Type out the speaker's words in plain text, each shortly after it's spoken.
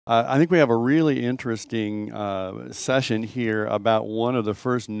I think we have a really interesting session here about one of the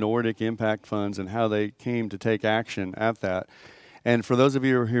first Nordic impact funds and how they came to take action at that. And for those of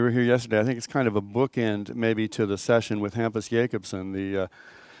you who were here yesterday, I think it's kind of a bookend maybe to the session with Hampus Jacobson, the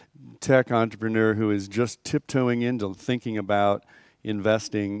tech entrepreneur who is just tiptoeing into thinking about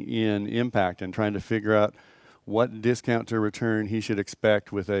investing in impact and trying to figure out what discount to return he should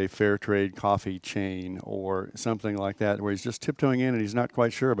expect with a fair trade coffee chain or something like that, where he's just tiptoeing in and he's not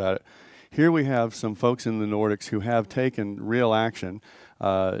quite sure about it. Here we have some folks in the Nordics who have taken real action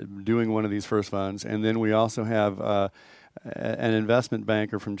doing one of these first funds, and then we also have an investment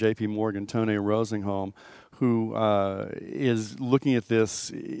banker from JP Morgan, Tone Rosingholm, who is looking at this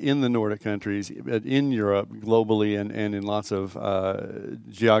in the Nordic countries, in Europe, globally, and in lots of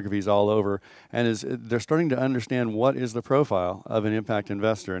geographies all over. And they're starting to understand what is the profile of an impact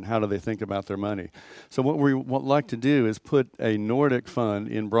investor and how do they think about their money. So what we would like to do is put a Nordic fund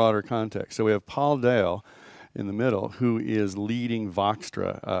in broader context. So we have Paul Dale in the middle, who is leading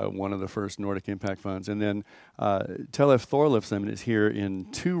Voxtra, one of the first Nordic impact funds. And then Tellef Thorleifsson is here in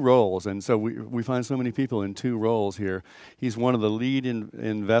two roles. And so we find so many people in two roles here. He's one of the lead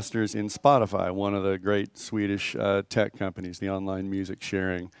investors in Spotify, one of the great Swedish tech companies, the online music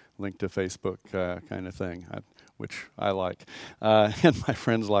sharing, linked to Facebook kind of thing. Which I like, and my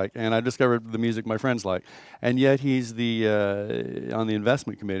friends like, and I discovered the music my friends like. And yet he's on the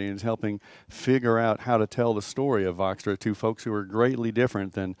investment committee and is helping figure out how to tell the story of Voxtra to folks who are greatly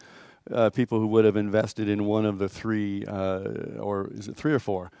different than people who would have invested in one of the three, or is it three or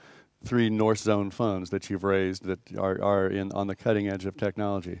four? Three North Zone funds that you've raised that are on the cutting edge of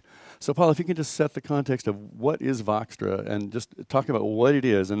technology. So Paul, if you can just set the context of what is Voxtra and just talk about what it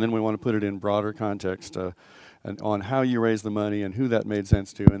is, and then we want to put it in broader context and on how you raise the money and who that made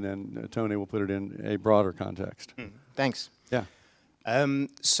sense to, and then Tony will put it in a broader context. Thanks. Yeah.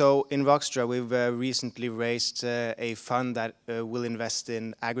 So in Voxtra, we've recently raised a fund that will invest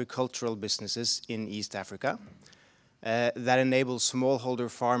in agricultural businesses in East Africa that enables smallholder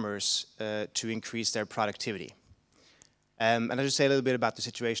farmers to increase their productivity. And I'll just say a little bit about the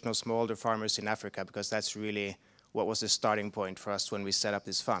situation of smallholder farmers in Africa, because that's really what was the starting point for us when we set up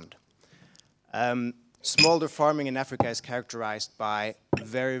this fund. Smallholder farming in Africa is characterized by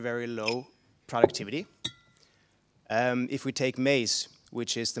very, very low productivity. If we take maize,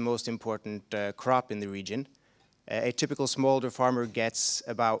 which is the most important crop in the region, a typical smallholder farmer gets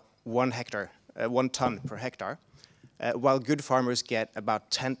about 1 ton per hectare, while good farmers get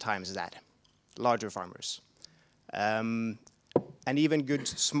about 10 times that, larger farmers. And even good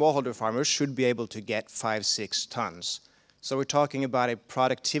smallholder farmers should be able to get 5-6 tons. So we're talking about a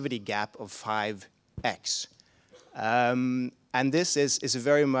productivity gap of 5x. And this is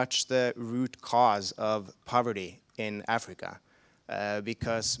very much the root cause of poverty in Africa,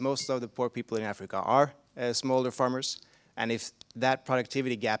 because most of the poor people in Africa are smallholder farmers, and if that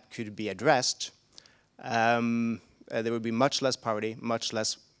productivity gap could be addressed, there would be much less poverty, much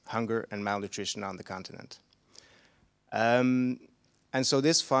less hunger and malnutrition on the continent. And so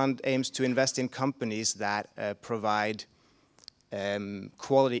this fund aims to invest in companies that provide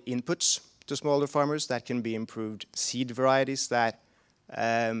quality inputs to smallholder farmers that can be improved seed varieties that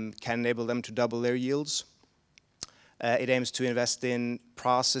can enable them to double their yields. It aims to invest in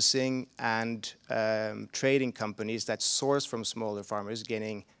processing and trading companies that source from smallholder farmers,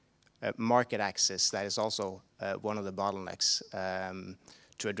 gaining market access. That is also one of the bottlenecks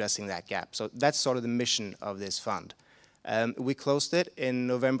to addressing that gap. So that's sort of the mission of this fund. We closed it in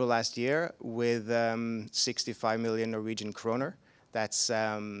November last year with 65 million Norwegian kroner. That's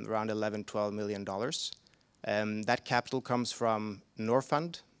around $11–12 million. That capital comes from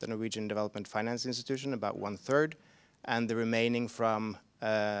Norfund, the Norwegian Development Finance Institution, about 1/3, and the remaining from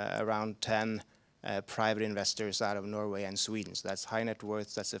around 10 private investors out of Norway and Sweden. So that's high net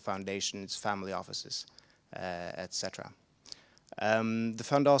worth, that's a foundation, it's family offices, etc. The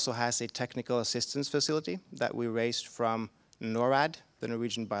fund also has a technical assistance facility that we raised from NORAD, the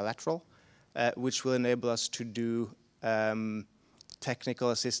Norwegian bilateral, which will enable us to do technical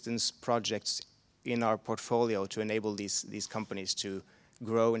assistance projects in our portfolio to enable these companies to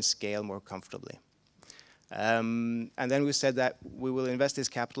grow and scale more comfortably. And then we said that we will invest this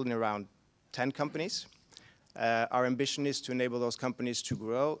capital in around 10 companies. Our ambition is to enable those companies to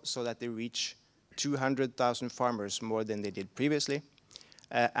grow so that they reach 200,000 farmers more than they did previously,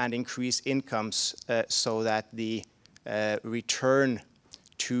 and increase incomes so that the return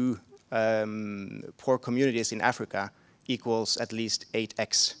to poor communities in Africa equals at least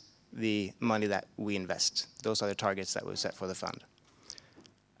 8x the money that we invest. Those are the targets that we've set for the fund.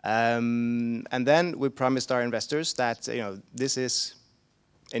 And then we promised our investors that this is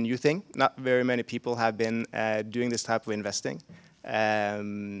a new thing. Not very many people have been doing this type of investing.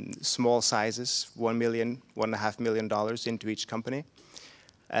 Small sizes, $1 million, $1.5 million into each company.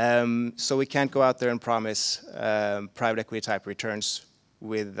 So we can't go out there and promise private equity type returns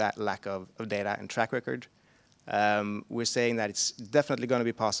with that lack of data and track record. We're saying that it's definitely going to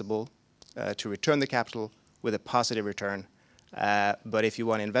be possible to return the capital with a positive return. But if you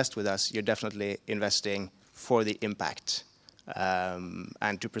want to invest with us, you're definitely investing for the impact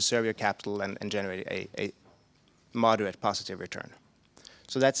and to preserve your capital and generate a moderate positive return.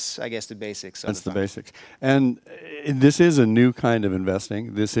 So that's, I guess, the basics. That's the basics. And this is a new kind of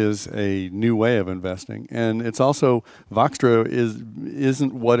investing. This is a new way of investing. And it's also, Voxtra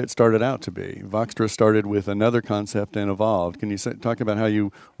isn't what it started out to be. Voxtra started with another concept and evolved. Can you talk about how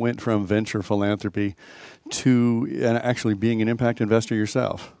you went from venture philanthropy to actually being an impact investor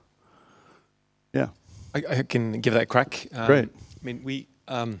yourself? Yeah. I can give that a crack. Great. I mean, we,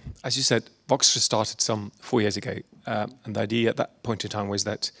 as you said, Voxtra started some 4 years ago. And the idea at that point in time was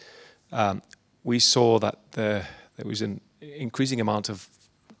that we saw that there was an increasing amount of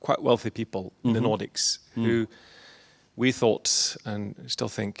quite wealthy people in the Nordics who we thought and still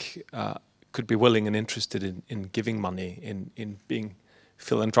think could be willing and interested in giving money, in being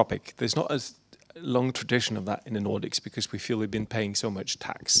philanthropic. There's not as long tradition of that in the Nordics because we feel we've been paying so much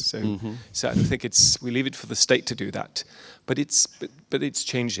tax. So, so I don't think we leave it for the state to do that. But it's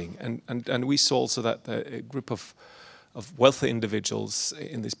changing, and we saw also that a group of wealthy individuals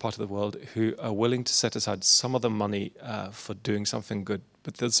in this part of the world who are willing to set aside some of the money for doing something good.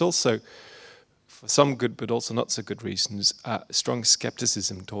 But there's also, for some good but also not so good reasons, strong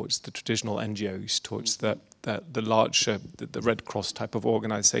skepticism towards the traditional NGOs, towards the large, the Red Cross type of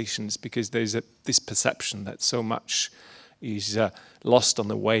organizations, because there's this perception that so much is lost on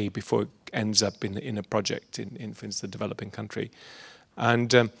the way before it ends up in a project in for instance, the developing country.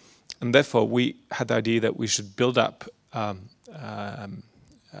 And therefore, we had the idea that we should build up a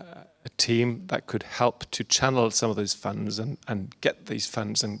team that could help to channel some of those funds and get these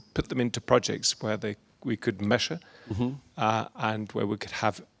funds and put them into projects where we could measure and where we could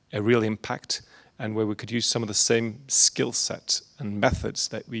have a real impact and where we could use some of the same skill set and methods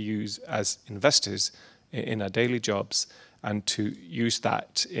that we use as investors in our daily jobs and to use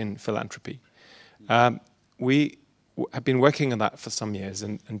that in philanthropy. We have been working on that for some years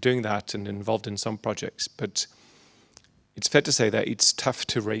and doing that and involved in some projects, but it's fair to say that it's tough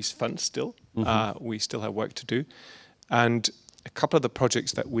to raise funds still. We still have work to do. And a couple of the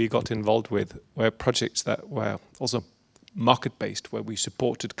projects that we got involved with were projects that were also market-based, where we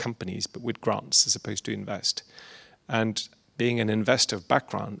supported companies but with grants as opposed to invest. And being an investor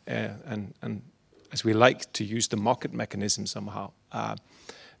background, and as we like to use the market mechanism somehow,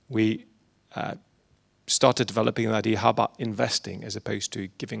 we started developing an idea, how about investing as opposed to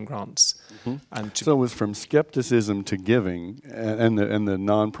giving grants? And so it was from skepticism to giving and the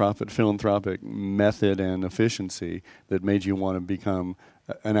nonprofit philanthropic method and efficiency that made you want to become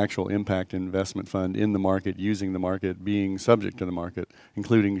an actual impact investment fund in the market, using the market, being subject to the market,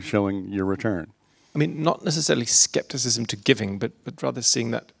 including showing your return. I mean, not necessarily skepticism to giving, but rather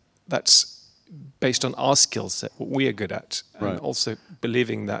seeing that that's based on our skill set, what we are good at, and also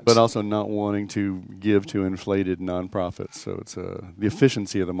believing that. But also not wanting to give to inflated nonprofits. So it's the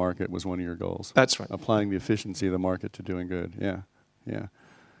efficiency of the market was one of your goals. That's right. Applying the efficiency of the market to doing good. Yeah, yeah.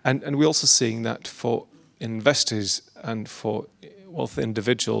 And we're also seeing that for investors and for wealthy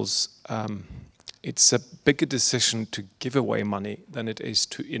individuals, it's a bigger decision to give away money than it is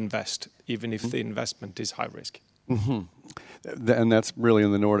to invest, even if the investment is high risk. And that's really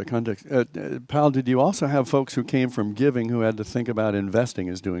in the Nordic context. Pal, did you also have folks who came from giving who had to think about investing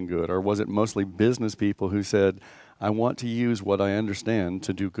as doing good? Or was it mostly business people who said, I want to use what I understand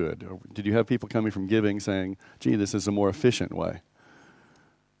to do good? Or did you have people coming from giving saying, gee, this is a more efficient way?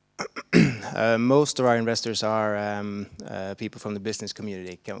 Most of our investors are people from the business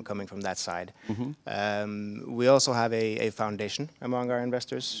community coming from that side. We also have a foundation among our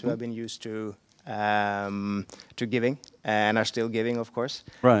investors who have been used to giving and are still giving, of course.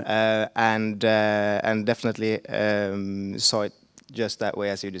 Right. And definitely saw it just that way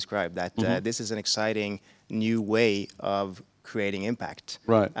as you described, that this is an exciting new way of creating impact.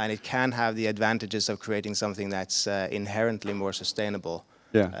 Right. And it can have the advantages of creating something that's inherently more sustainable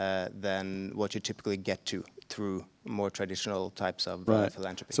than what you typically get to through more traditional types of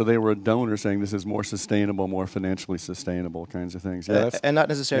philanthropy. So they were a donor saying this is more sustainable, more financially sustainable kinds of things. Yeah, and not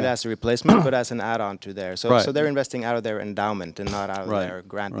necessarily as a replacement, but as an add-on to there. So they're investing out of their endowment and not out of their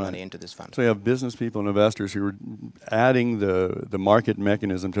grant money into this fund. So you have business people and investors who are adding the market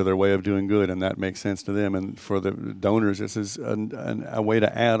mechanism to their way of doing good, and that makes sense to them. And for the donors, this is a way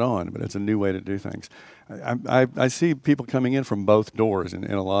to add on, but it's a new way to do things. I see people coming in from both doors in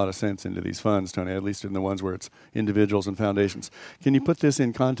a lot of sense into these funds, Tony, at least in the ones where it's individuals and foundations. Can you put this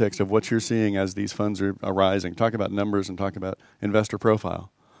in context of what you're seeing as these funds are arising? Talk about numbers and talk about investor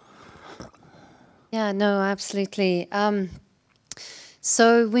profile. Yeah, no, absolutely.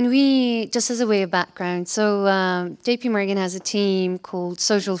 So when we, just as a way of background, so JP Morgan has a team called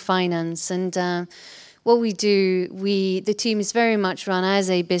Social Finance, and what we do, the team is very much run as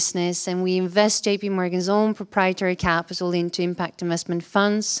a business, and we invest JP Morgan's own proprietary capital into impact investment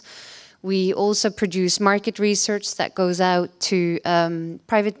funds. We also produce market research that goes out to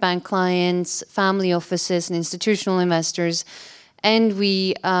private bank clients, family offices, and institutional investors. And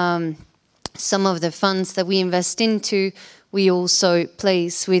we, some of the funds that we invest into, we also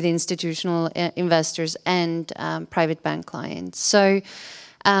place with institutional investors and private bank clients. So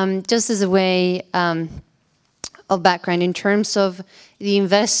just as a way of background in terms of the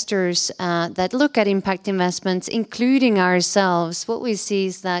investors that look at impact investments, including ourselves, what we see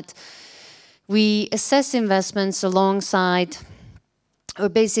is that we assess investments alongside, or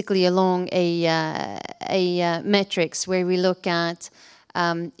basically along a metrics where we look at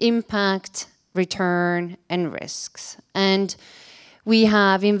impact, return, and risks. And we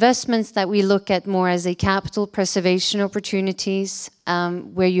have investments that we look at more as a capital preservation opportunities,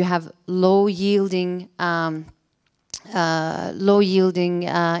 where you have low yielding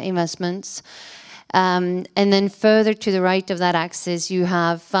investments. And then further to the right of that axis, you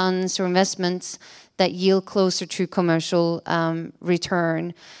have funds or investments that yield closer to commercial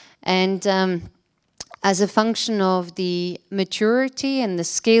return. And as a function of the maturity and the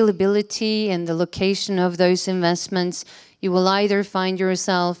scalability and the location of those investments, you will either find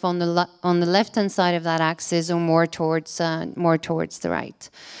yourself on the left-hand side of that axis or more towards the right.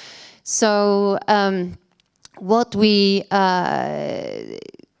 So what we're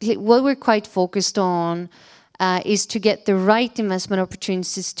quite focused on is to get the right investment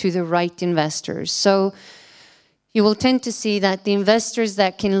opportunities to the right investors. So you will tend to see that the investors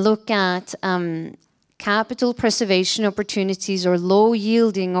that can look at capital preservation opportunities or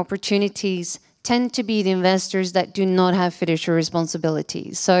low-yielding opportunities tend to be the investors that do not have fiduciary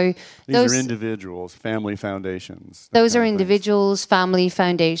responsibilities. So these are individuals, family foundations. Those are individuals, family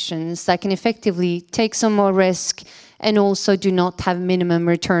foundations that can effectively take some more risk and also do not have minimum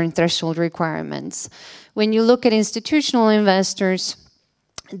return threshold requirements. When you look at institutional investors,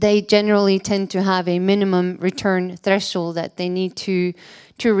 they generally tend to have a minimum return threshold that they need to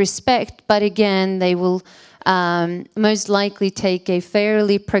respect, but again, they will most likely take a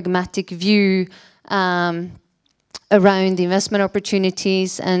fairly pragmatic view around the investment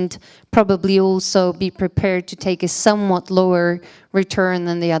opportunities and probably also be prepared to take a somewhat lower return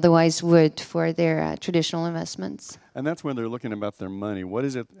than they otherwise would for their traditional investments. And that's when they're looking about their money. What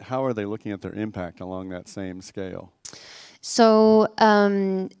is it? How are they looking at their impact along that same scale? So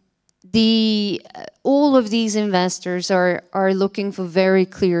all of these investors are looking for very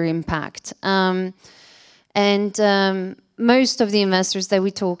clear impact. Most of the investors that we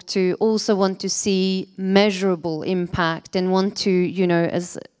talk to also want to see measurable impact and want to, you know,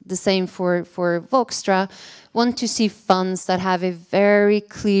 as the same for Voxtra, want to see funds that have a very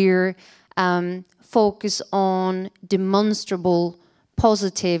clear focus on demonstrable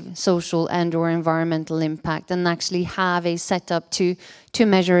positive social and or environmental impact and actually have a setup to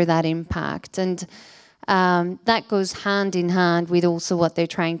measure that impact. And that goes hand in hand with also what they're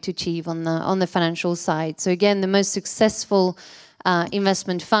trying to achieve on the financial side. So again, the most successful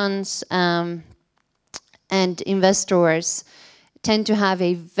investment funds and investors tend to have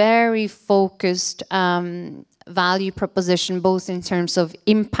a very focused value proposition, both in terms of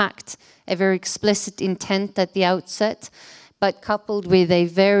impact, a very explicit intent at the outset, but coupled with a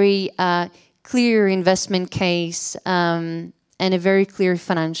very clear investment case and a very clear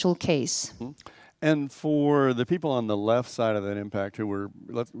financial case. Mm-hmm. And for the people on the left side of that impact who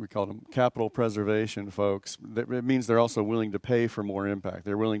we call them capital preservation folks, it means they're also willing to pay for more impact.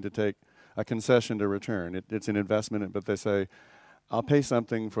 They're willing to take a concession to return. It's an investment, but they say, I'll pay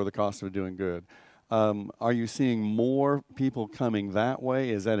something for the cost of doing good. Are you seeing more people coming that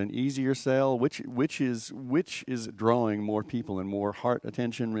way? Is that an easier sell? Which is drawing more people and more heart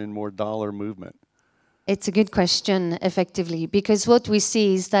attention and more dollar movement? It's a good question, effectively, because what we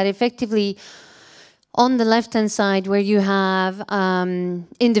see is that effectively On the left-hand side, where you have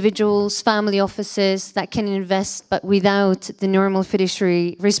individuals, family offices that can invest, but without the normal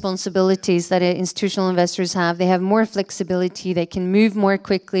fiduciary responsibilities that institutional investors have, they have more flexibility, they can move more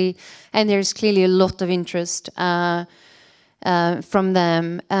quickly, and there's clearly a lot of interest from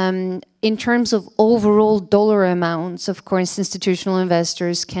them. In terms of overall dollar amounts, of course, institutional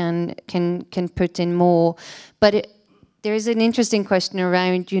investors can put in more, but there is an interesting question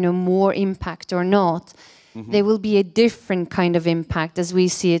around, more impact or not. Mm-hmm. There will be a different kind of impact as we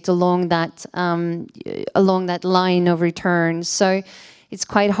see it along that line of returns. So it's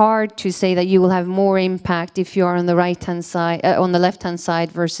quite hard to say that you will have more impact if you are on the right-hand side, on the left-hand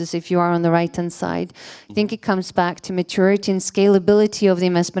side, versus if you are on the right-hand side. Mm-hmm. I think it comes back to maturity and scalability of the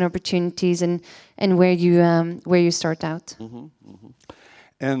investment opportunities and where you start out. Mm-hmm. Mm-hmm.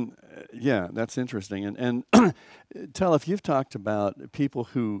 And yeah, that's interesting. And Tel, if you've talked about people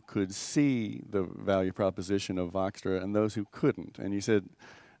who could see the value proposition of Voxtra and those who couldn't, and you said,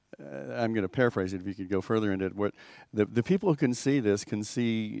 I'm going to paraphrase it if you could go further into it, what the people who can see this can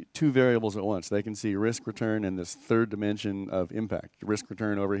see two variables at once. They can see risk return and this third dimension of impact. Risk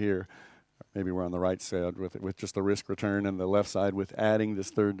return over here, maybe we're on the right side with just the risk return, and the left side with adding this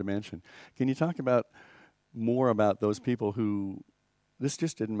third dimension. Can you talk about more about those people who this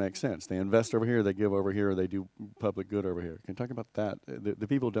just didn't make sense? They invest over here, they give over here, or they do public good over here. Can you talk about that? The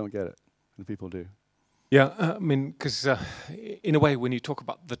people don't get it, the people do. Yeah, I mean, because in a way, when you talk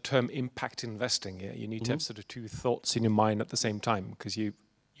about the term impact investing, yeah, you need to have sort of two thoughts in your mind at the same time, because you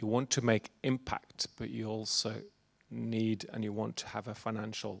want to make impact, but you also need and you want to have a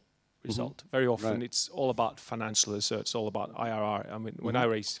financial result. Very often, it's all about financial research, all about IRR. I mean, when I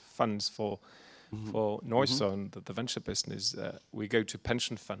raise funds for Norwegians, the venture business, we go to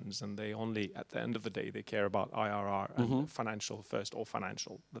pension funds, and they only, at the end of the day, they care about IRR and financial first, or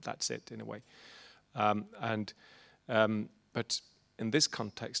financial, but that's it in a way. But in this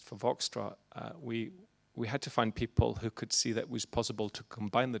context for Voxtra, we had to find people who could see that it was possible to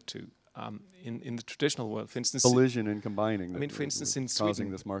combine the two. In the traditional world, for instance, collision and combining. I mean, for instance, in causing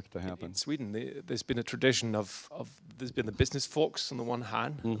Sweden, this market to happen. In Sweden, there's been a tradition of there's been the business folks on the one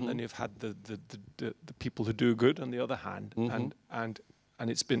hand, and then you've had the people who do good on the other hand, and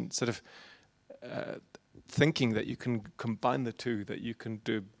it's been sort of thinking that you can combine the two, that you can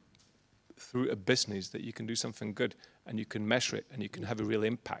do through a business, that you can do something good and you can measure it and you can have a real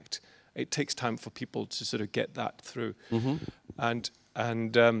impact. It takes time for people to sort of get that through. And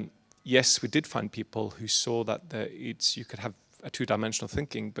yes, we did find people who saw that you could have a two-dimensional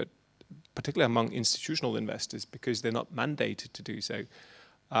thinking, but particularly among institutional investors, because they're not mandated to do so,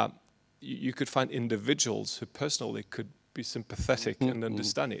 you could find individuals who personally could be sympathetic and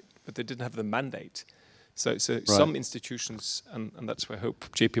understand it, but they didn't have the mandate. So some institutions, and that's where I hope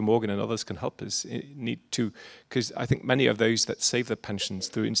JP Morgan and others can help us, need to, because I think many of those that save their pensions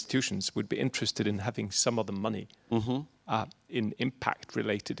through institutions would be interested in having some of the money in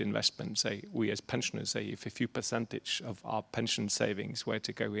impact-related investments. Say, we as pensioners, say, if a few percentage of our pension savings were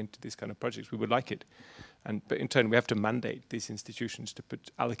to go into these kind of projects, we would like it. But in turn, we have to mandate these institutions to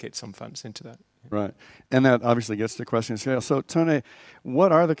allocate some funds into that. Right. And that obviously gets to questions. So, Tone,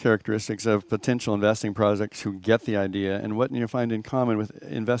 what are the characteristics of potential investing projects who get the idea, and what do you find in common with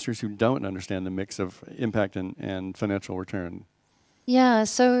investors who don't understand the mix of impact and financial return? Yeah,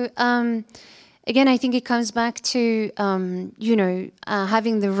 so again, I think it comes back to,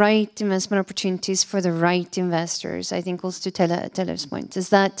 having the right investment opportunities for the right investors. I think also to Teller's point is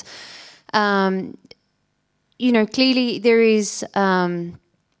that, clearly there is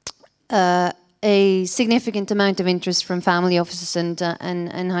a significant amount of interest from family offices and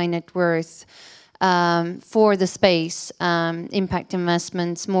high net worth for the space, impact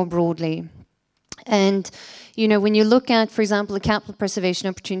investments more broadly. And, when you look at, for example, the capital preservation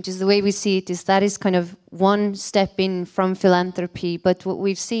opportunities, the way we see it is that is kind of one step in from philanthropy. But what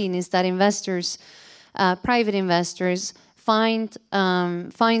we've seen is that investors, private investors, find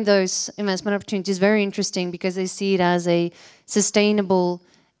those investment opportunities very interesting because they see it as a sustainable,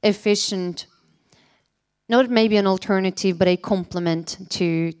 efficient, not maybe an alternative, but a complement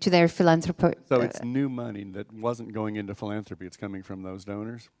to their philanthropy. So it's new money that wasn't going into philanthropy. It's coming from those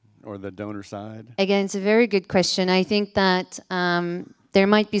donors or the donor side? Again, it's a very good question. I think that there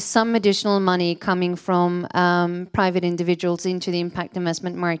might be some additional money coming from private individuals into the impact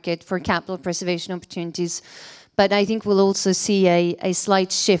investment market for capital preservation opportunities. But I think we'll also see a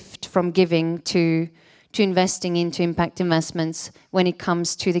slight shift from giving to investing into impact investments when it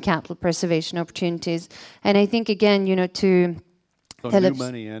comes to the capital preservation opportunities. And I think, again, So new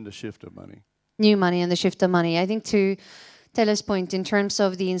money and a shift of money. New money and the shift of money. I think to Telle's point, in terms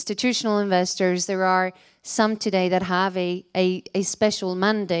of the institutional investors, there are some today that have a special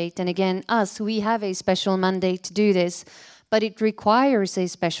mandate. And again, we have a special mandate to do this, but it requires a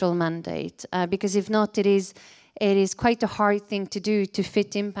special mandate because if not, it is quite a hard thing to do to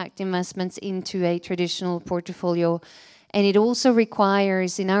fit impact investments into a traditional portfolio. And it also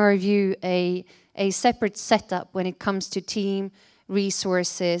requires, in our view, a separate setup when it comes to team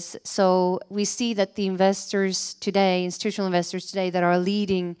resources. So we see that the investors today, institutional investors today that are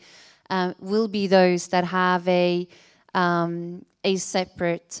leading will be those that have a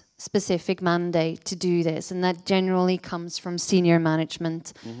separate specific mandate to do this, and that generally comes from senior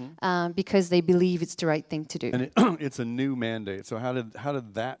management because they believe it's the right thing to do. And it's a new mandate. So how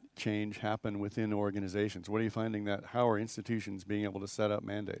did that change happen within organizations? What are you finding that how are institutions being able to set up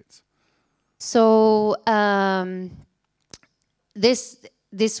mandates? So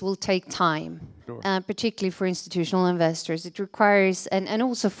this will take time, sure. Particularly for institutional investors. It requires, and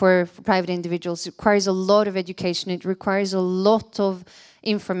also for private individuals, it requires a lot of education. It requires a lot of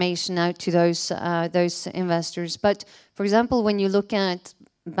information out to those investors. But for example, when you look at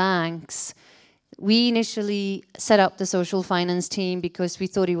banks, we initially set up the social finance team because we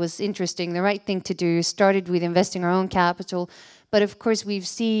thought it was interesting, the right thing to do. Started with investing our own capital. But of course, we've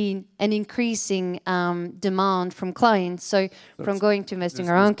seen an increasing demand from clients. So from going to investing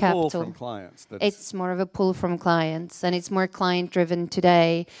our own capital, pull from clients. It's more of a pull from clients, and it's more client-driven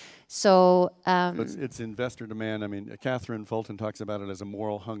today. So it's investor demand. I mean, Catherine Fulton talks about it as a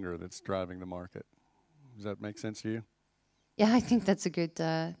moral hunger that's driving the market. Does that make sense to you? Yeah, I think that's a good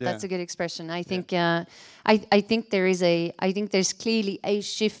expression. I think I think there's clearly a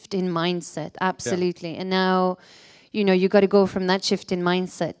shift in mindset, absolutely, and now. You got to go from that shift in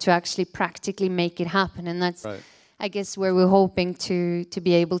mindset to actually practically make it happen. And that's, right. I guess, where we're hoping to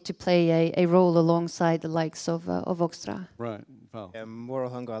be able to play a role alongside the likes of Voxtra. Right. Wow. Moral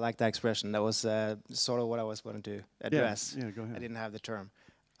hunger, I like that expression. That was sort of what I was wanting to address. Yeah, go ahead. I didn't have the term.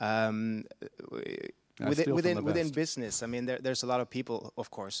 Within business, I mean, there's a lot of people, of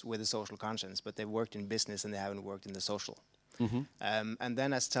course, with a social conscience, but they've worked in business and they haven't worked in the social. And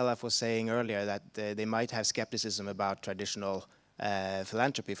then, as Tellef was saying earlier, that they might have skepticism about traditional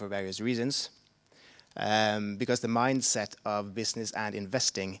philanthropy for various reasons, because the mindset of business and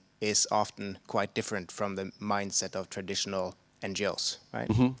investing is often quite different from the mindset of traditional NGOs, right?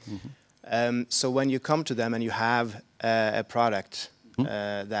 So when you come to them and you have a product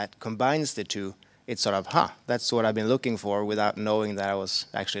that combines the two, it's sort of, that's what I've been looking for without knowing that I was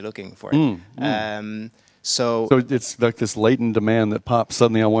actually looking for it. So it's like this latent demand that pops.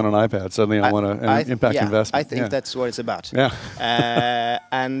 Suddenly I want an iPad. Suddenly I want an impact investment. I think that's what it's about. Yeah.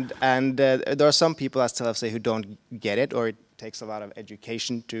 And there are some people, as Tellef say, who don't get it, or it takes a lot of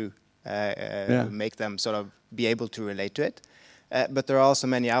education to make them sort of be able to relate to it. But there are also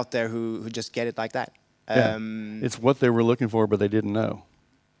many out there who just get it like that. It's what they were looking for, but they didn't know.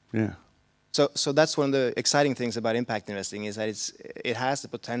 Yeah. So that's one of the exciting things about impact investing, is that it has the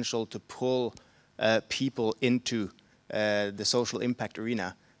potential to pull people into the social impact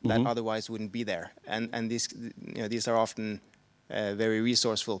arena that otherwise wouldn't be there, and these are often very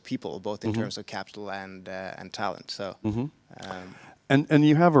resourceful people, both in terms of capital and talent. So, and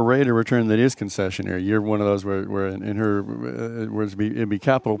you have a rate of return that is concessionary. You're one of those where in her words, it'd be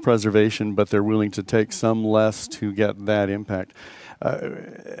capital preservation, but they're willing to take some less to get that impact.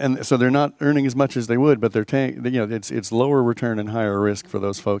 And so they're not earning as much as they would, but they're it's lower return and higher risk for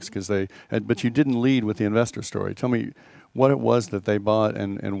those folks because but you didn't lead with the investor story. Tell me what it was that they bought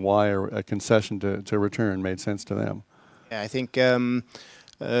and why a concession to return made sense to them. Yeah, I think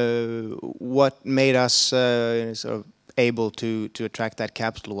what made us sort of able to attract that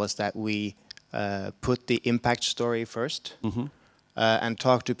capital was that we put the impact story first and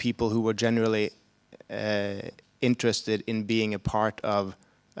talked to people who were generally interested in being a part of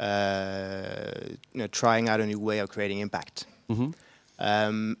trying out a new way of creating impact.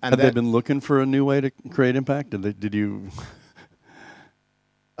 And had they been looking for a new way to create impact? Did you?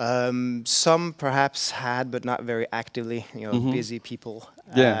 Some perhaps had, but not very actively. Busy people,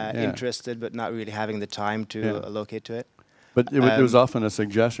 interested, but not really having the time to allocate to it. But it was often a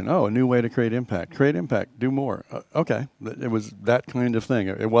suggestion. Oh, a new way to create impact. Create impact. Do more. Okay, it was that kind of thing.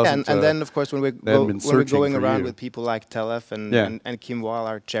 It wasn't. And then, of course, when we're going around with people like Tellef and Kim Wahl,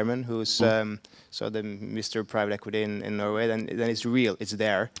 our chairman, who's the Mr. Private Equity in Norway, then it's real. It's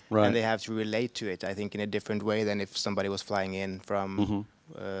there, right. And they have to relate to it. I think in a different way than if somebody was flying in from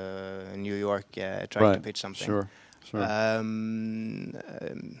New York trying to pitch something. Sure.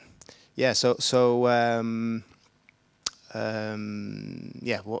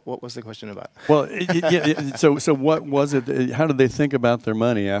 Yeah, what was the question about? Well, so what was it? How did they think about their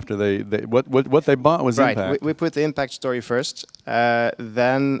money after what they bought was right. impact? We put the impact story first.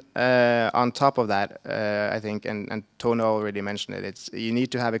 Then on top of that, I think, and Tone already mentioned it. It's you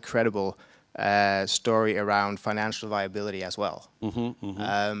need to have a credible story around financial viability as well.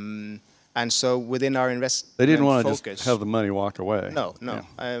 And so within our investment they didn't want to focus, just have the money walk away. No. Yeah.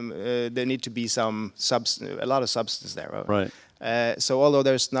 There need to be a lot of substance there. Right. So although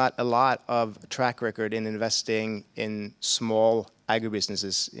there's not a lot of track record in investing in small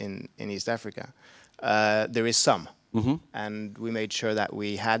agribusinesses in East Africa, there is some. And we made sure that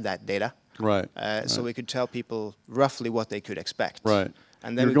we had that data. Right. So we could tell people roughly what they could expect. Right.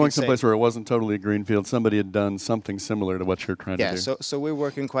 And then you're going someplace where it wasn't totally a greenfield. Somebody had done something similar to what you're trying to do. Yeah, so we're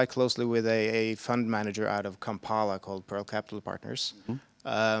working quite closely with a fund manager out of Kampala called Pearl Capital Partners.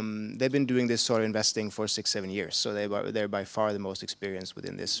 They've been doing this sort of investing for 6-7 years, so they're by far the most experienced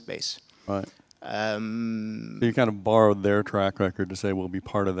within this space. Right. So you kind of borrowed their track record to say we'll be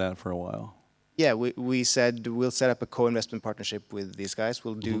part of that for a while. Yeah, we said we'll set up a co-investment partnership with these guys.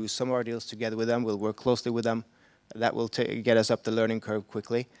 We'll do some of our deals together with them. We'll work closely with them. That will get us up the learning curve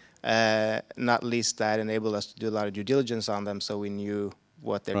quickly. Not least that enabled us to do a lot of due diligence on them, so we knew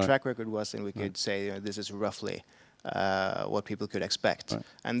what their track record was, and we could say, this is roughly what people could expect. Right.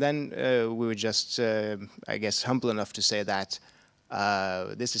 And then we were just, I guess, humble enough to say that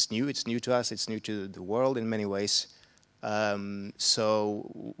this is new. It's new to us. It's new to the world in many ways.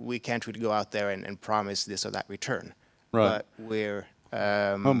 So we can't really go out there and promise this or that return. Right. But we're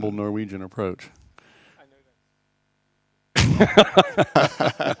humble Norwegian approach.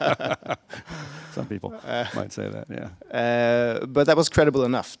 Some people might say that, yeah. But that was credible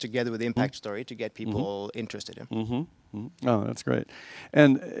enough, together with the impact story, to get people interested in. Oh, that's great.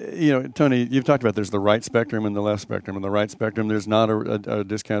 And, Tony, you've talked about there's the right spectrum and the left spectrum. In the right spectrum, there's not a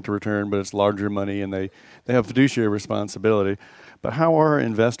discount to return, but it's larger money, and they have fiduciary responsibility. But how are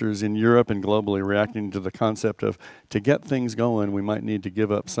investors in Europe and globally reacting to the concept of, to get things going, we might need to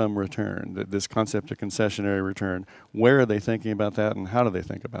give up some return, this concept of concessionary return? Where are they thinking about that, and how do they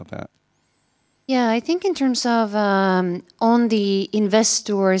think about that? Yeah, I think in terms of on the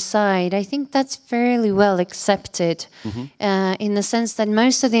investor side, I think that's fairly well accepted in the sense that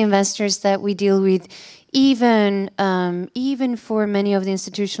most of the investors that we deal with, even for many of the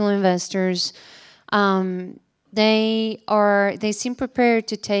institutional investors, they seem prepared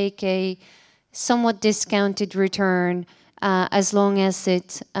to take a somewhat discounted return as long as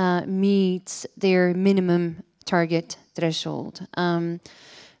it meets their minimum target threshold.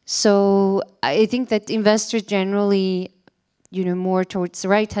 So I think that investors generally, more towards the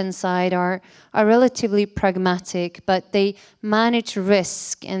right-hand side are relatively pragmatic, but they manage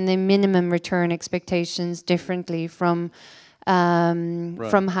risk and the minimum return expectations differently from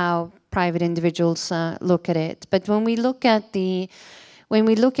how private individuals look at it. But when we look at the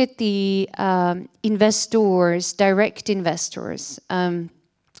investors, direct investors,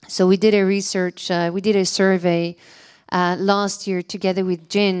 so we did a survey last year together with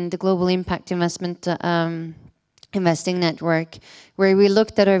GIN, the Global Impact Investment Investing Network, where we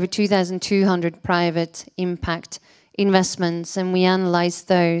looked at over 2,200 private impact investments, and we analyzed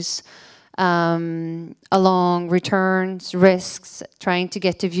those along returns, risks, trying to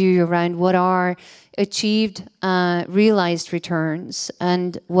get a view around what are achieved realized returns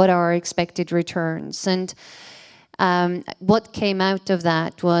and what are expected returns. And what came out of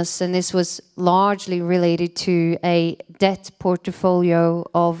that was, and this was largely related to a debt portfolio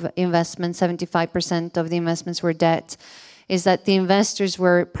of investments, 75% of the investments were debt, is that the investors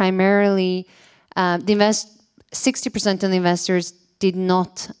were primarily, 60% of the investors did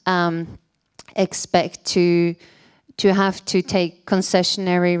not expect to have to take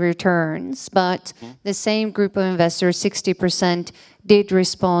concessionary returns, but the same group of investors, 60%, did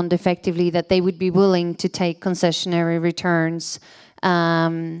respond effectively that they would be willing to take concessionary returns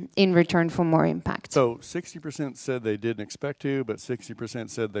in return for more impact. So 60% said they didn't expect to, but 60%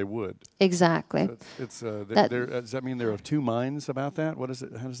 said they would. Exactly. So does that mean there are two minds about that? What is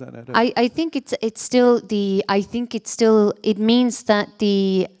it? How does that add up? I think it means that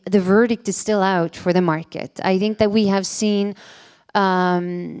the verdict is still out for the market. I think that we have seen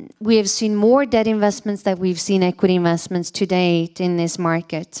more debt investments than we've seen equity investments to date in this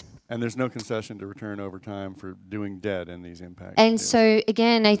market. And there's no concession to return over time for doing debt in these impacts. And so,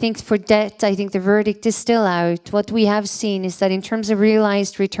 again, I think for debt, I think the verdict is still out. What we have seen is that in terms of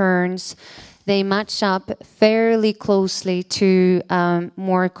realized returns, they match up fairly closely to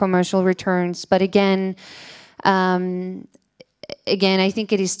more commercial returns. But again, again, I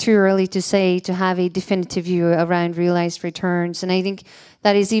think it is too early to say, to have a definitive view around realized returns. And I think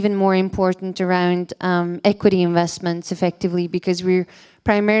that is even more important around equity investments effectively, because we're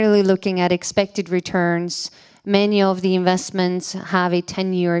primarily looking at expected returns. Many of the investments have a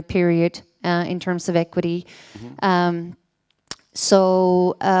 10-year period in terms of equity.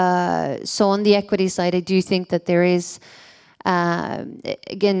 So on the equity side, I do think that there is,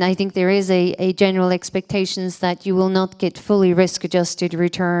 again, I think there is a general expectations that you will not get fully risk-adjusted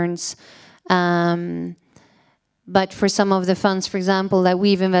returns. But for some of the funds, for example, that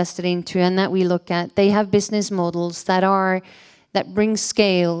we've invested into and that we look at, they have business models that bring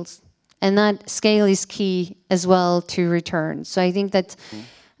scales, and that scale is key as well to returns. So I think that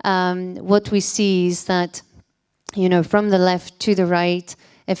what we see is that, you know, from the left to the right,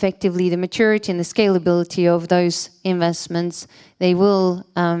 effectively the maturity and the scalability of those investments, they will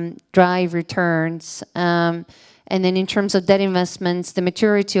drive returns. And then in terms of debt investments, the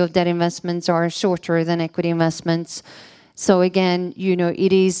maturity of debt investments are shorter than equity investments. So again, you know,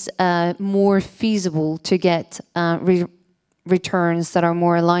 it is more feasible to get returns that are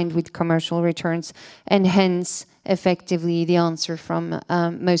more aligned with commercial returns, and hence effectively the answer from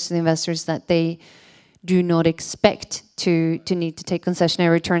most of the investors that they do not expect to need to take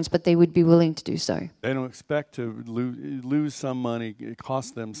concessionary returns, but they would be willing to do so. They don't expect to lose some money, it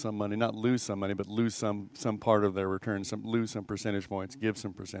costs them some money, not lose some money, but lose some part of their return, lose some percentage points, give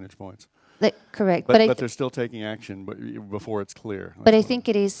some percentage points. Correct. But they're still taking action before it's clear. But I think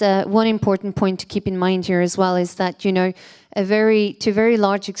it is one important point to keep in mind here as well is that, you know, to a very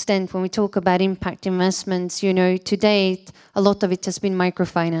large extent, when we talk about impact investments, you know, to date, a lot of it has been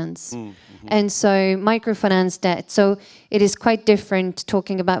microfinance. And so microfinance debt. So it is quite different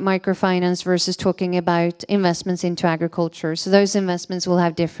talking about microfinance versus talking about investments into agriculture. So those investments will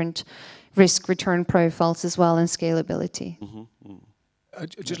have different risk return profiles as well, and scalability.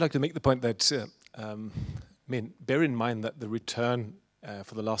 I'd just like to make the point that, I mean, bear in mind that the return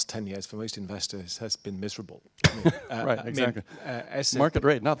for the last 10 years for most investors has been miserable. I mean, right, exactly. Market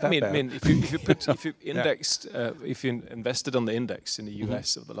rate, not that bad. I mean, if you indexed, if you invested on the index in the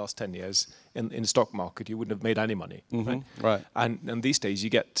US over the last 10 years in the stock market, you wouldn't have made any money. Right. And these days you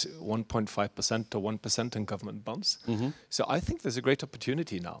get 1.5% or 1% in government bonds. So I think there's a great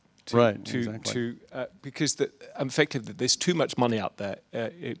opportunity now. Because effectively there's too much money out there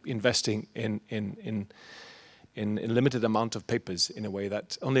investing in limited amount of papers in a way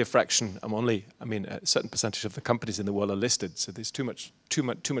that only a fraction, a certain percentage of the companies in the world are listed. So there's too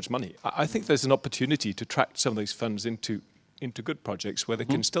much money. I think there's an opportunity to track some of these funds into good projects where they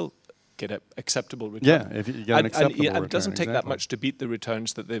can still get an acceptable return. Yeah, if you get an acceptable return. And it doesn't take that much to beat the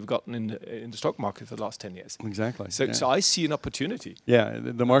returns that they've gotten in the stock market for the last 10 years. Exactly. So I see an opportunity. Yeah,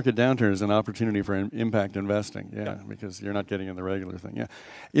 the market downturn is an opportunity for impact investing. Yeah, because you're not getting in the regular thing. Yeah,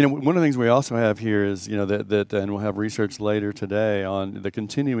 you know, one of the things we also have here is, you know, that and we'll have research later today on the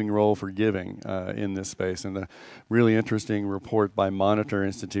continuing role for giving in this space, and the really interesting report by Monitor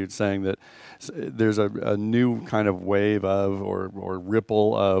Institute saying that there's a new kind of wave of or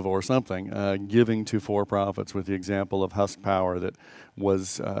ripple of or something giving to for-profits, with the example of Husk Power that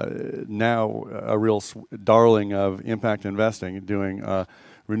was now a real darling of impact investing, doing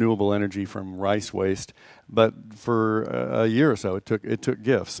renewable energy from rice waste. But for a year or so, it took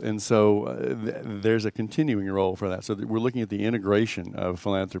gifts, and so there's a continuing role for that. So we're looking at the integration of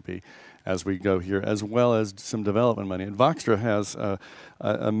philanthropy as we go here, as well as some development money. And Voxtra has a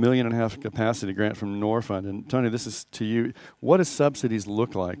 $1.5 million capacity grant from Norfund. And Tony, this is to you. What do subsidies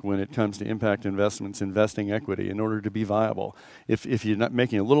look like when it comes to impact investments, investing equity, in order to be viable? If you're not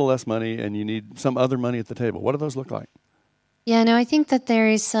making a little less money and you need some other money at the table, what do those look like? Yeah, no, I think that there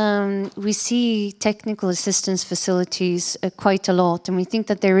is, we see technical assistance facilities quite a lot, and we think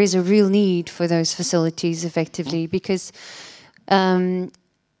that there is a real need for those facilities effectively, because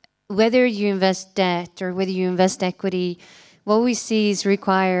whether you invest debt or whether you invest equity, what we see is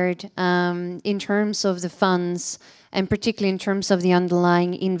required in terms of the funds, and particularly in terms of the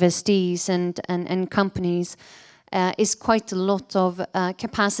underlying investees and companies, is quite a lot of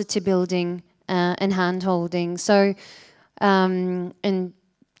capacity building and hand-holding. So, and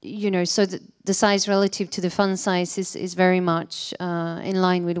you know, so the size relative to the fund size is very much in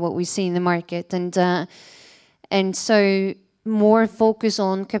line with what we see in the market, and so more focus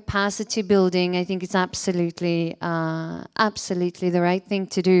on capacity building, I think it's absolutely the right thing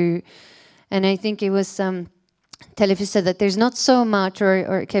to do. And I think it was Telefi said that there's not so much,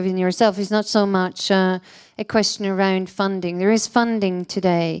 or Kevin yourself, is not so much a question around funding. There is funding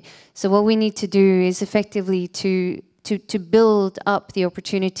today. So what we need to do is effectively to build up the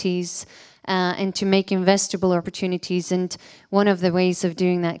opportunities and to make investable opportunities. And one of the ways of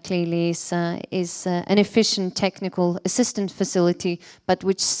doing that clearly is an efficient technical assistance facility, but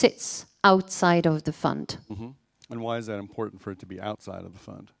which sits outside of the fund. And why is that important for it to be outside of the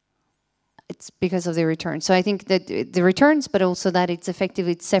fund? It's because of the returns. So I think that the returns, but also that it's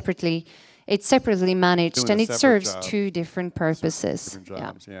effectively separately managed, and it serves two different purposes. Different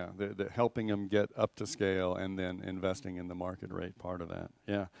jobs, yeah. The helping them get up to scale and then investing in the market rate part of that,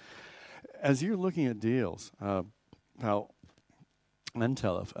 yeah. As you're looking at deals, Paul and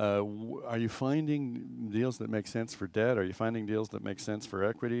Tellef, are you finding deals that make sense for debt? Are you finding deals that make sense for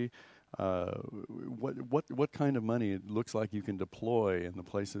equity? What kind of money it looks like you can deploy in the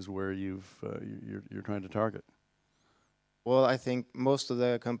places where you're trying to target? Well, I think most of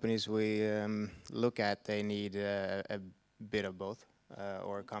the companies we look at, they need a bit of both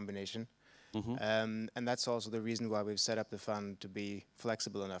or a combination. And that's also the reason why we've set up the fund to be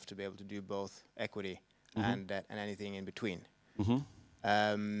flexible enough to be able to do both equity and debt and anything in between.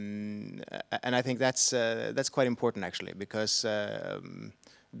 And I think that's quite important actually, because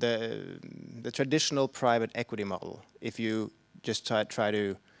the traditional private equity model, if you just try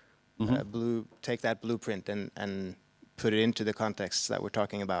to take that blueprint and put it into the context that we're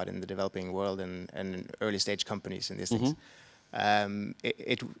talking about in the developing world and early stage companies and these things,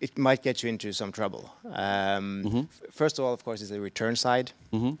 it might get you into some trouble. First of all, of course, is the return side.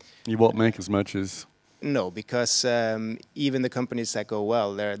 You won't make as much as... No, because even the companies that go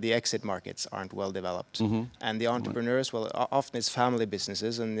well, the exit markets aren't well developed. And the entrepreneurs, well, often it's family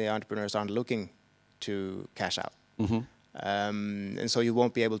businesses and the entrepreneurs aren't looking to cash out. And so you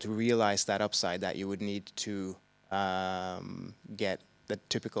won't be able to realize that upside that you would need to get the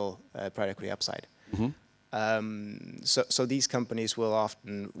typical private equity upside. So these companies will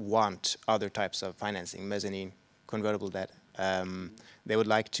often want other types of financing, mezzanine, convertible debt. They would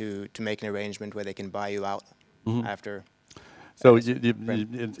like to make an arrangement where they can buy you out after. So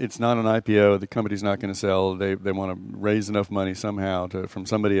it's not an IPO. The company's not going to sell. They want to raise enough money somehow from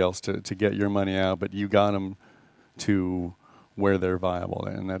somebody else to get your money out, but you got them to where they're viable.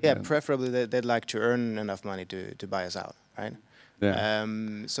 And preferably they'd like to earn enough money to buy us out, right? Yeah.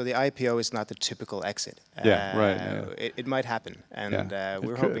 So the IPO is not the typical exit. It might happen, and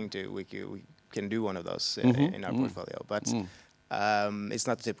we're hoping we can do one of those in our portfolio, but it's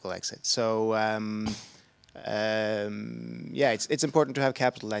not the typical exit. So it's important to have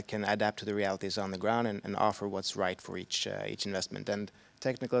capital that can adapt to the realities on the ground and offer what's right for each investment. And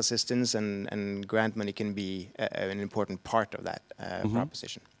technical assistance and grant money can be an important part of that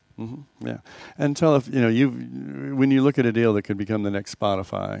proposition. Yeah, and Tellef, when you look at a deal that could become the next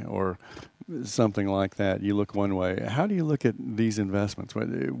Spotify or something like that, you look one way. How do you look at these investments?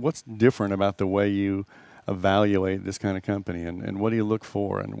 What's different about the way you evaluate this kind of company, and what do you look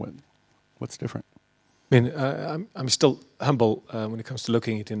for, and what's different? I mean, I'm still humble when it comes to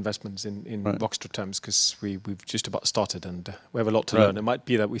looking at investments in Voxtra terms, because we've just about started and we have a lot to learn. It might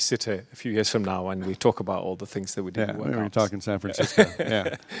be that we sit here a few years from now and we talk about all the things that we didn't work out. We're talking San Francisco.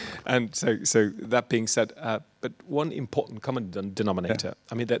 Yeah. And so that being said, but one important common denominator.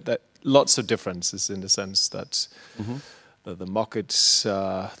 I mean, that lots of differences in the sense that the markets,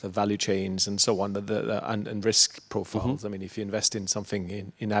 the value chains, and so on, and risk profiles. I mean, if you invest in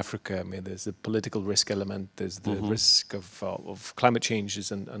something in Africa, I mean, there's a political risk element, there's the risk of climate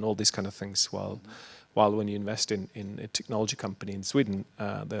changes and all these kind of things. While when you invest in a technology company in Sweden,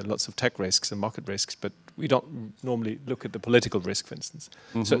 there are lots of tech risks and market risks, but we don't normally look at the political risk, for instance.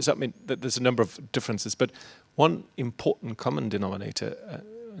 So I mean, there's a number of differences, but one important common denominator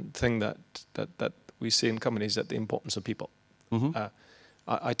thing that we see in companies that the importance of people.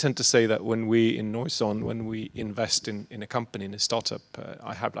 I tend to say that when we in Norwegians, when we invest in a company, in a startup,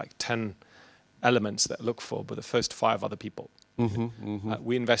 I have like 10 elements that I look for, but the first 5 are the people.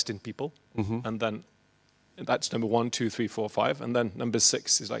 We invest in people, and then that's number 1, 2, 3, 4, 5, and then number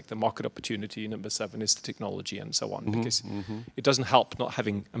 6 is like the market opportunity. Number 7 is the technology, and so on. Because it doesn't help not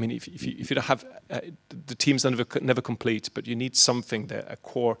having. I mean, if you don't have the team's never complete, but you need something there, a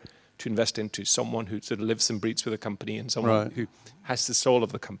core to invest into, someone who sort of lives and breathes with the company, and someone who has the soul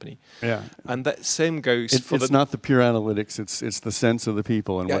of the company. Yeah, and that same goes for it's not the pure analytics; it's the sense of the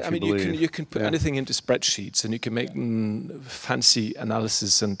people and what you believe. You can put anything into spreadsheets, and you can make fancy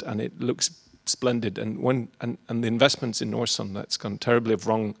analysis, and it looks splendid. And the investments in Norson that's gone terribly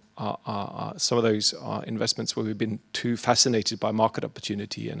wrong are some of those are investments where we've been too fascinated by market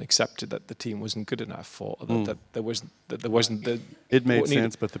opportunity and accepted that the team wasn't good enough, or that there wasn't the. It made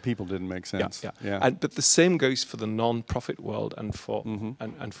sense, but the people didn't make sense. But the same goes for the non-profit world and for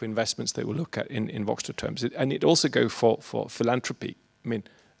and for investments they will look at in Voxtra terms, and it also goes for philanthropy. I mean,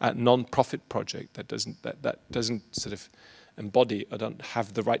 a non-profit project that doesn't sort of embody or don't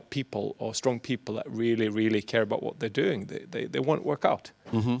have the right people or strong people that really care about what they're doing, they won't work out.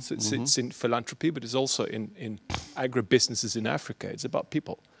 So it's in philanthropy, but it's also in agribusinesses in Africa. It's about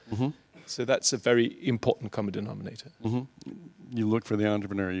people. So that's a very important common denominator. You look for the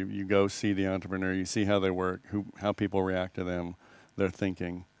entrepreneur. You go see the entrepreneur. You see how they work, how people react to them, their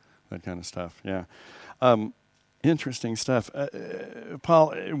thinking, that kind of stuff. Yeah, interesting stuff.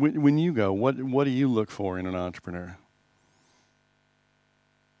 Paul, when you go, what do you look for in an entrepreneur?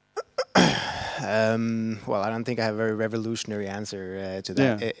 Well, I don't think I have a very revolutionary answer to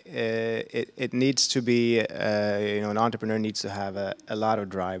that. Yeah. It needs to be, an entrepreneur needs to have a lot of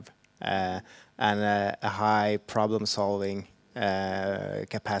drive and a high problem-solving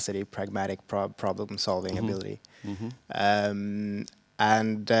capacity, pragmatic problem-solving ability.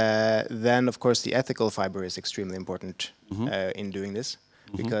 And then, of course, the ethical fiber is extremely important in doing this,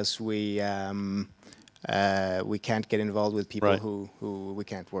 because we can't get involved with people who we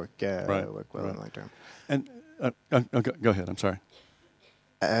can't work well in the long term. And go ahead. I'm sorry.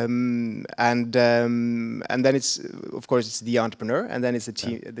 And then it's, of course, it's the entrepreneur, and then it's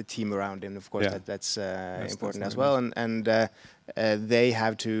the team around him. Of course, that's important as well. And they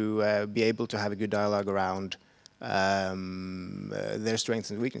have to be able to have a good dialogue around their strengths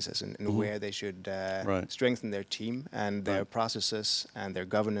and weaknesses, and where they should strengthen their team and their processes and their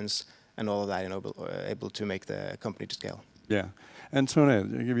governance and all of that, and able to make the company to scale. Yeah. And Tone, I'll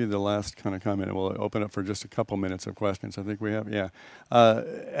give you the last kind of comment, and we'll open up for just a couple minutes of questions. I think we have,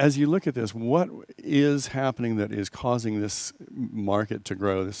 as you look at this, what is happening that is causing this market to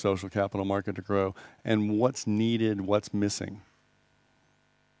grow, this social capital market to grow, and what's needed, what's missing?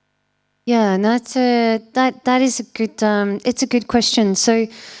 Yeah, and that is a good, it's a good question. So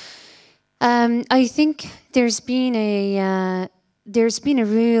I think there's been a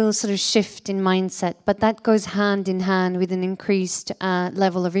real sort of shift in mindset, but that goes hand in hand with an increased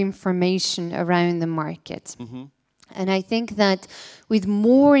level of information around the market. And I think that with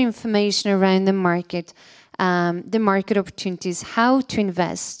more information around the market opportunities, how to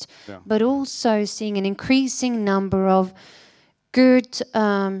invest, but also seeing an increasing number of good,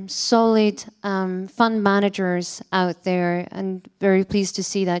 solid fund managers out there, and very pleased to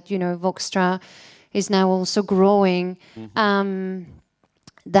see that, Voxtra is now also growing.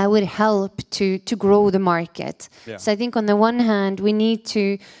 That would help to grow the market. So I think on the one hand, we need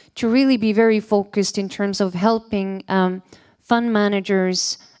to really be very focused in terms of helping fund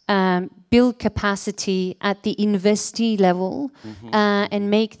managers build capacity at the investee level and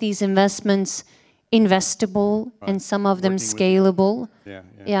make these investments investable and some of them scalable.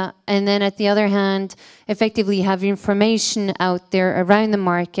 And then at the other hand, effectively have information out there around the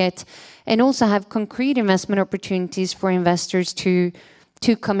market, and also have concrete investment opportunities for investors to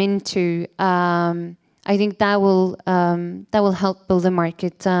come into. I think that will help build the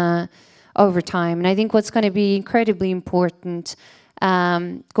market over time. And I think what's going to be incredibly important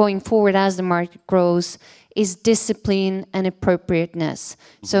going forward as the market grows is discipline and appropriateness.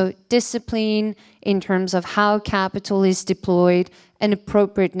 So discipline in terms of how capital is deployed, and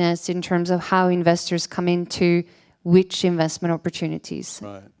appropriateness in terms of how investors come into which investment opportunities.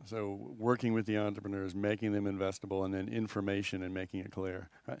 Right. So working with the entrepreneurs, making them investable, and then information and making it clear.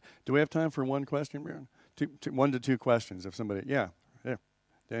 Right. Do we have time for one question, Bjorn? 1 to 2 questions. If somebody,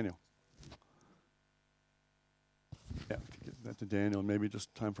 Daniel. Yeah, get that to Daniel. Maybe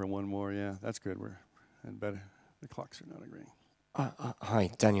just time for one more. Yeah, that's good. And better. The clocks are not agreeing. Hi,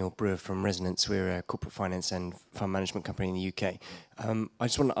 Daniel Brewer from Resonance. We're a corporate finance and fund management company in the UK. I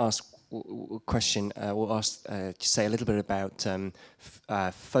just want to ask a question, to say a little bit about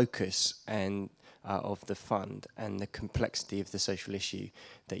focus and of the fund and the complexity of the social issue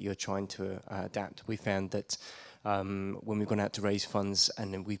that you're trying to adapt. We found that when we've gone out to raise funds,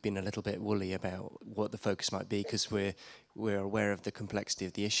 and then we've been a little bit woolly about what the focus might be, because we're aware of the complexity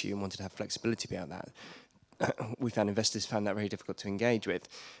of the issue and wanted to have flexibility about that. We found investors found that very difficult to engage with.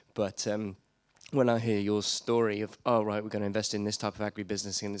 But when I hear your story of, we're going to invest in this type of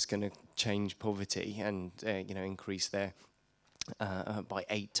agribusiness and it's going to change poverty and increase their by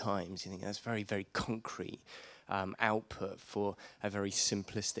 8 times, you think that's very, very concrete output for a very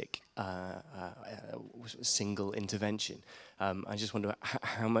simplistic single intervention. I just wonder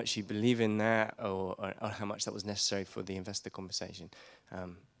how much you believe in that, or how much that was necessary for the investor conversation.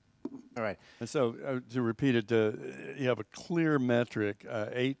 All right. And so to repeat it, you have a clear metric,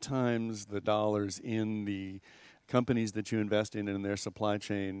 8 times the dollars in the companies that you invest in their supply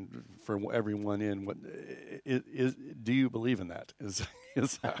chain for every one in. Do you believe in that?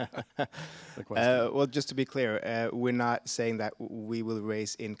 is the question. Well, just to be clear, we're not saying that we will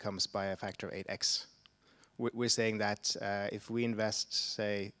raise incomes by a factor of 8x. We're saying that if we invest,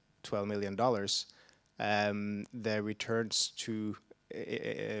 say, $12 million, the returns to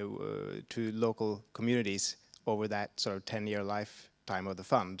local communities over that sort of 10-year lifetime of the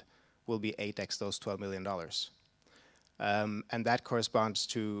fund will be 8x those $12 million. And that corresponds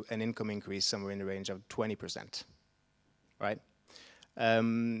to an income increase somewhere in the range of 20%, right?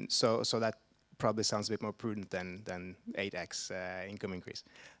 So that probably sounds a bit more prudent than 8x income increase.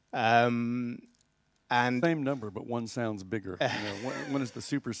 And same number, but one sounds bigger. One is the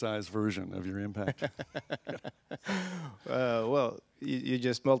supersized version of your impact. Well, you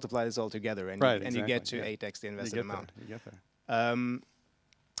just multiply this all together, and, right, and you get to 8x the invested amount. You get there.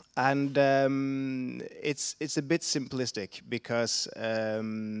 It's a bit simplistic because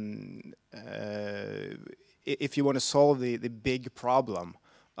if you want to solve the big problem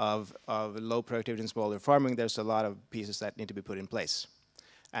of low productivity and smaller farming, there's a lot of pieces that need to be put in place.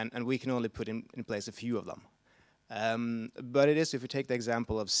 And we can only put in place a few of them. But it is, if you take the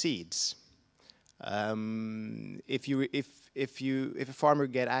example of seeds, if a farmer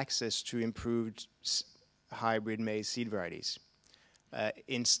get access to improved hybrid maize seed varieties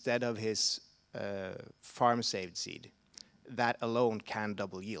instead of his farm-saved seed, that alone can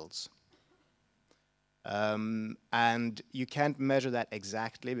double yields. And you can't measure that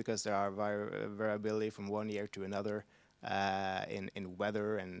exactly because there are variability from one year to another. In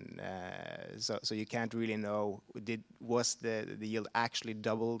weather, and so you can't really know, was the yield actually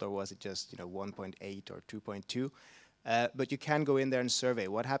doubled, or was it just 1.8 or 2.2? But you can go in there and survey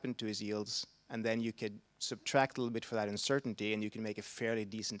what happened to his yields, and then you could subtract a little bit for that uncertainty, and you can make a fairly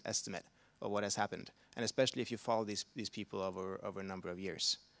decent estimate of what has happened, and especially if you follow these people over a number of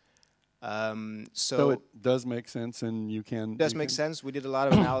years. So it does make sense, and you can... It does make sense. We did a lot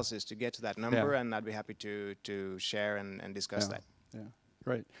of analysis to get to that number, and I'd be happy to share and discuss that. Yeah,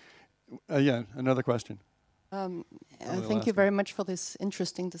 great. Yeah, another question. Thank you very much for this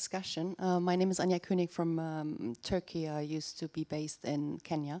interesting discussion. My name is Anya König from Turkey. I used to be based in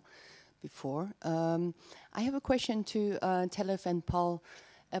Kenya before. I have a question to Telef and Paul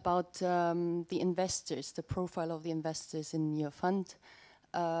about the investors, the profile of the investors in your fund.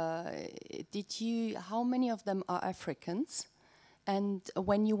 How many of them are Africans? And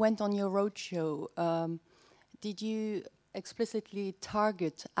when you went on your roadshow, did you explicitly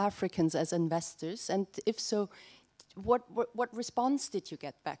target Africans as investors? And if so, what response did you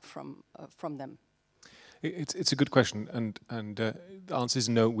get back from them? It's a good question, and the answer is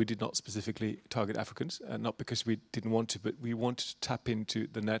no. We did not specifically target Africans, not because we didn't want to, but we wanted to tap into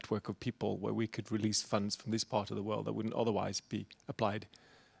the network of people where we could release funds from this part of the world that wouldn't otherwise be applied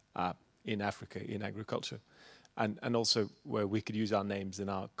in Africa in agriculture, and also where we could use our names and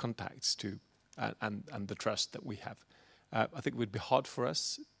our contacts to and the trust that we have. I think it would be hard for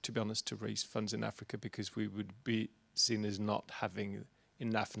us, to be honest, to raise funds in Africa because we would be seen as not having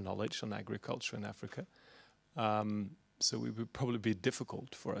enough knowledge on agriculture in Africa. So it would probably be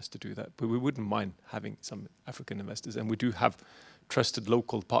difficult for us to do that, but we wouldn't mind having some African investors, and we do have trusted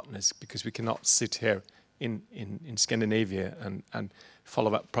local partners because we cannot sit here in Scandinavia and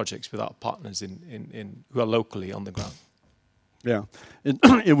follow up projects without partners who are locally on the ground. Yeah,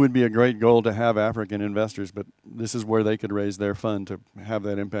 it would be a great goal to have African investors, but this is where they could raise their fund to have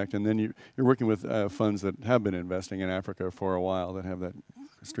that impact. And then you're working with funds that have been investing in Africa for a while that have that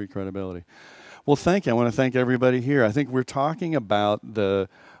street credibility. Well, thank you. I want to thank everybody here. I think we're talking about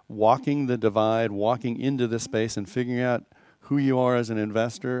walking the divide, walking into this space and figuring out who you are as an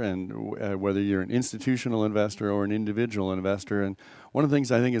investor, and whether you're an institutional investor or an individual investor. And one of the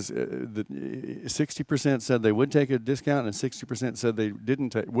things I think is that 60% said they would take a discount, and 60% said they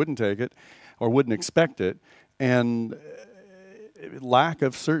wouldn't take it or wouldn't expect it. And lack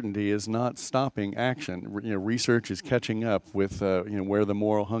of certainty is not stopping action. Research is catching up with where the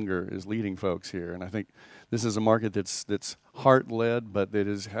moral hunger is leading folks here. And I think this is a market that's heart-led, but that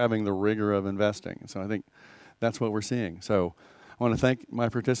is having the rigor of investing. So I think that's what we're seeing. So I want to thank my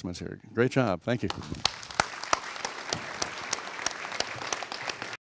participants here. Great job. Thank you.